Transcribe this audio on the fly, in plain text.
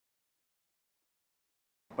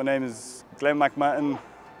My name is Glenn McMahon,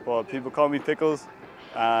 but people call me Pickles,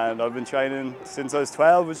 and I've been training since I was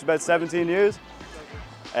 12, which is about 17 years.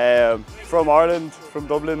 From Ireland, from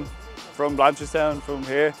Dublin, from Blanchardstown, from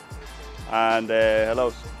here, and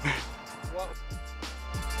hello.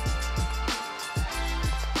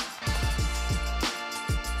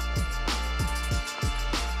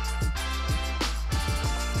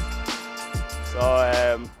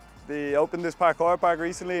 So they opened this Parkour Park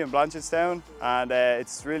recently in Blanchardstown, and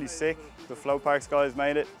it's really sick. The Float Parks guys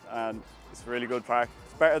made it, and it's a really good park.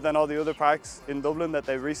 It's better than all the other parks in Dublin that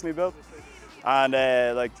they've recently built. And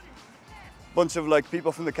like a bunch of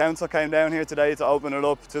people from the council came down here today to open it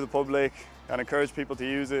up to the public and encourage people to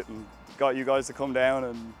use it, and got you guys to come down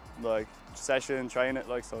and session, train it.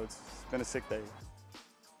 So it's been a sick day.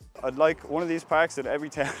 I'd like one of these parks in every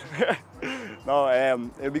town. No,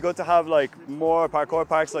 it'd be good to have more parkour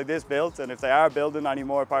parks like this built, and if they are building any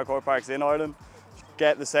more parkour parks in Ireland,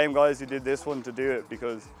 get the same guys who did this one to do it,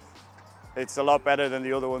 because it's a lot better than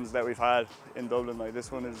the other ones that we've had in Dublin.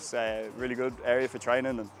 This one is a really good area for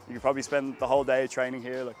training, and you could probably spend the whole day training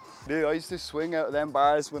here. Dude, I used to swing out of them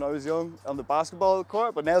bars when I was young on the basketball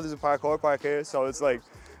court, but now there's a parkour park here, so it's I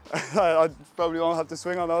probably won't have to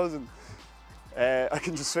swing on those, and I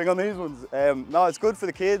can just swing on these ones. No, it's good for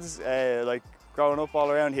the kids, growing up all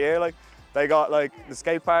around here. They got the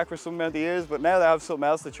skate park for some amount of years, but now they have something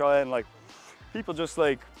else to try, and people just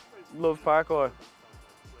love parkour.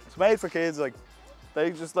 It's made for kids.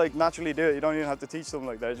 They just naturally do it. You don't even have to teach them.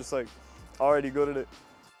 They're just already good at it.